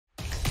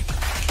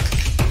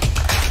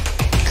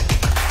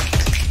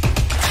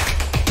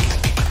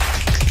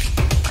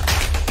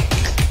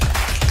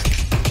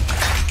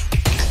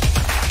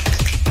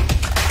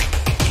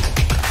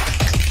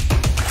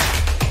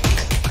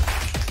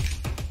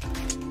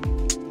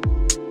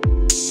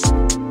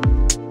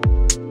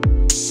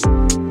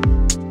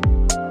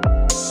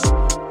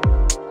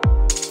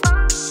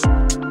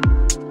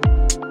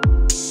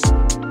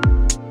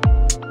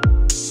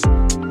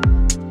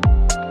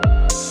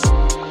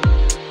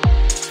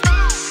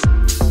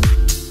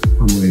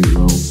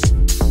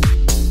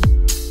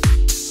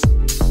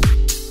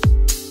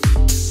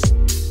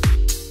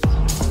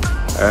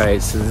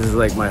Alright, so this is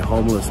like my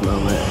homeless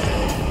moment.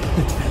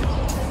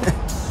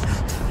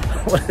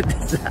 What a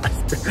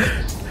disaster.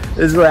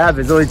 This is what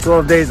happens. Only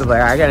 12 days. I'm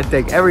like, I gotta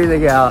take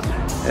everything out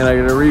and I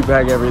gotta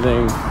repack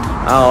everything.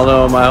 I don't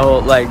know, my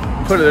whole, like,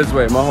 put it this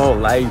way, my whole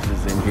life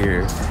is in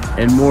here.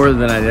 And more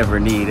than I'd ever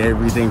need.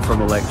 Everything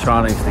from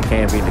electronics to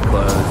camping to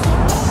clothes.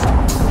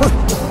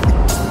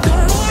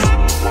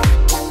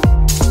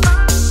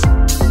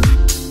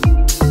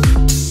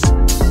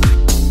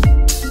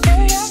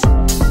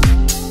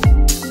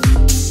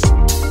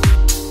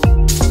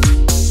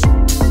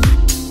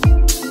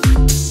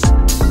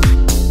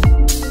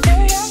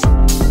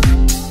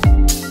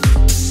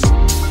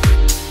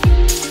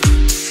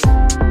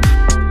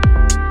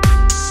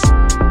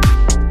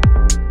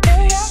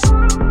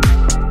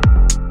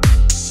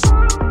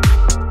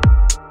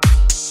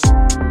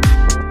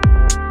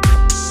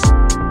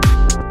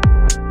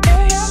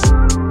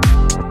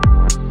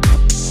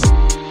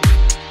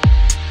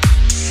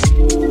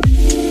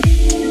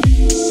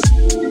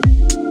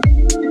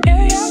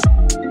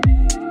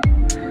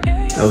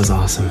 That was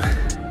awesome.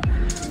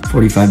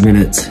 45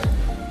 minutes.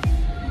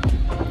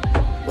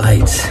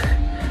 Lights,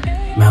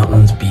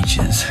 mountains,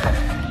 beaches.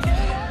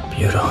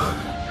 Beautiful.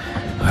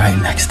 All right,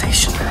 next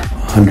station.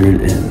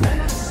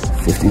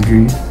 150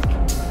 degrees,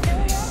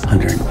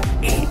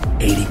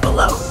 180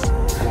 below.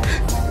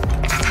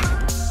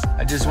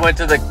 I just went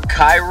to the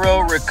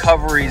Cryo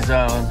Recovery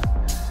Zone.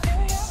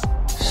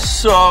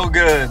 So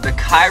good. The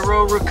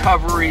Cryo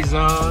Recovery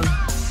Zone.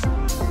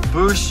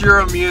 Boost your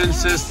immune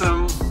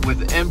system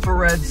with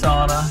infrared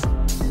sauna.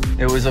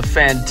 It was a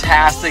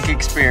fantastic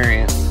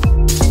experience.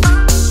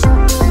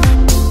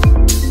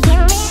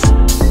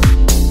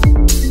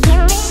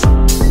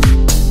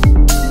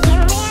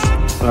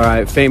 All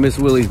right, famous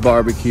Willies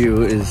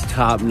Barbecue is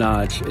top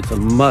notch. It's a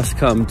must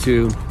come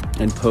to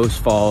in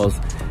Post Falls.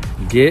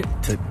 Get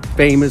to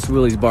famous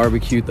Willies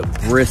Barbecue. The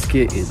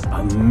brisket is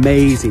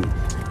amazing.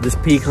 This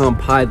pecan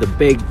pie, the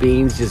baked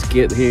beans, just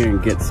get here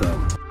and get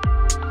some.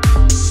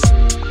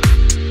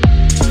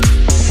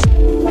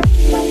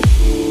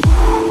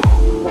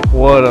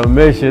 What a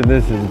mission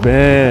this has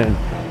been.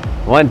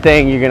 One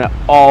thing you're gonna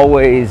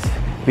always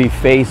be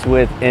faced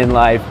with in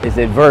life is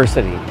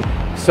adversity.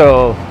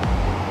 So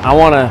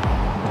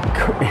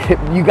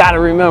you gotta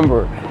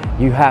remember,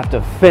 you have to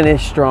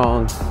finish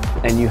strong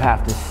and you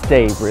have to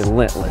stay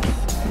relentless.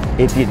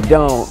 If you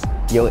don't,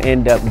 you'll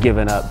end up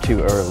giving up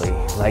too early.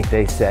 Like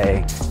they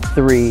say,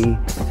 3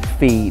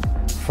 feet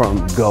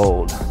from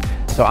gold.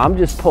 So I'm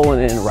just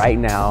pulling in right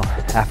now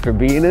after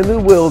being in the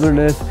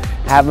wilderness,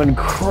 having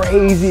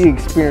crazy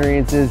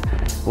experiences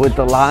with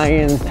the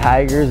lions,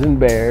 tigers, and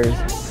bears,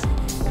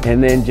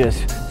 and then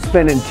just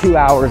spending 2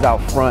 hours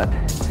out front,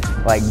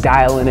 like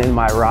dialing in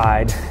my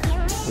ride.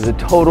 It was a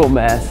total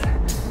mess.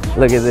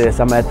 Look at this,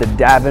 I'm at the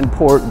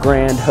Davenport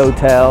Grand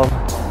Hotel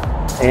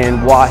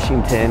in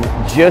Washington,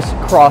 just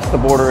crossed the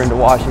border into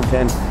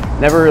Washington.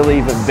 Never really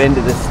even been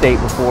to this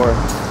state before.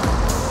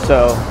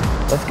 So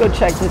let's go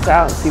check this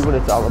out and see what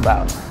it's all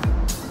about.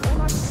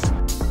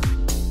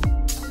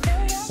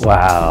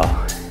 Wow,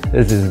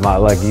 this is my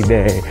lucky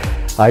day.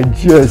 I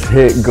just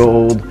hit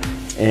gold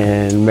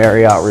in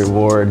Marriott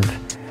Rewards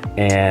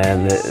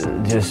and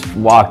just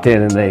walked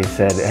in and they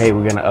said, hey,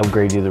 we're gonna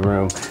upgrade you the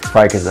room,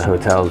 probably because the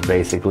hotel is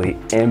basically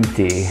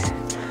empty.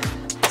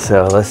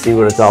 So let's see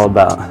what it's all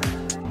about.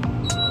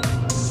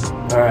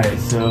 All right,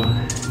 so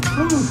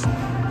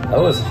that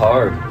was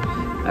hard.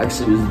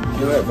 Actually,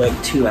 we were at like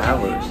 2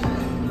 hours.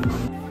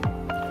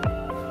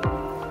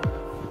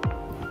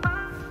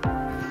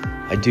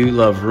 I do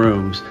love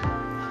rooms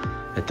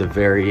at the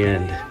very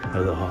end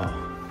of the hall.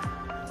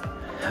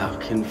 How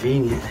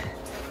convenient.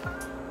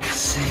 Let's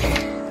see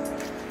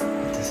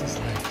what this is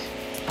like.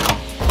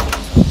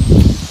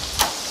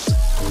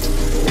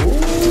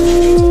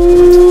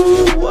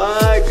 Ooh,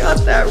 what?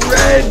 Got that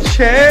red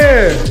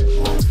chair.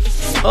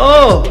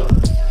 Oh.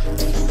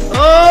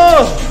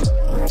 Oh.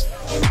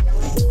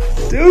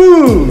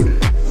 Dude.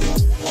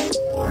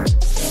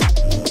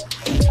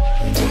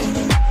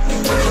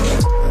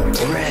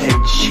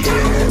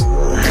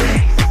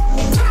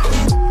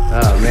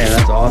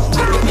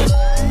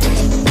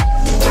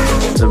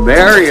 The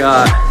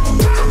Marriott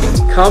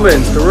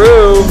coming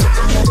through.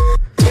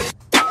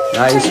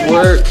 Nice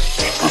work.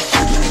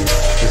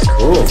 It's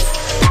cool.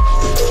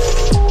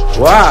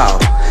 Wow.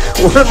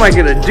 What am I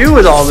gonna do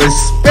with all this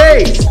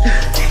space?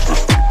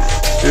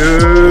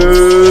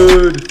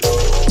 Dude.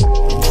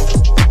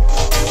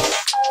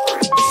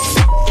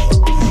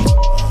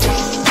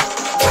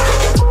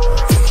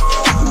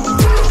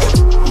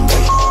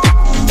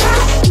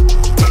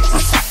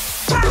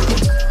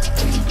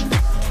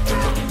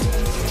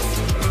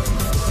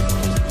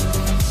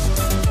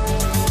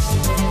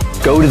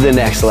 Go to the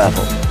next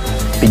level.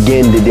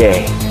 Begin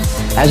today.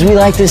 As we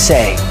like to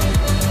say,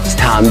 it's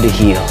time to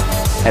heal.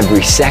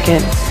 Every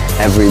second,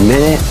 every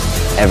minute,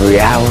 every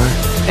hour,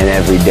 and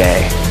every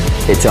day.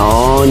 It's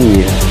on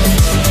you.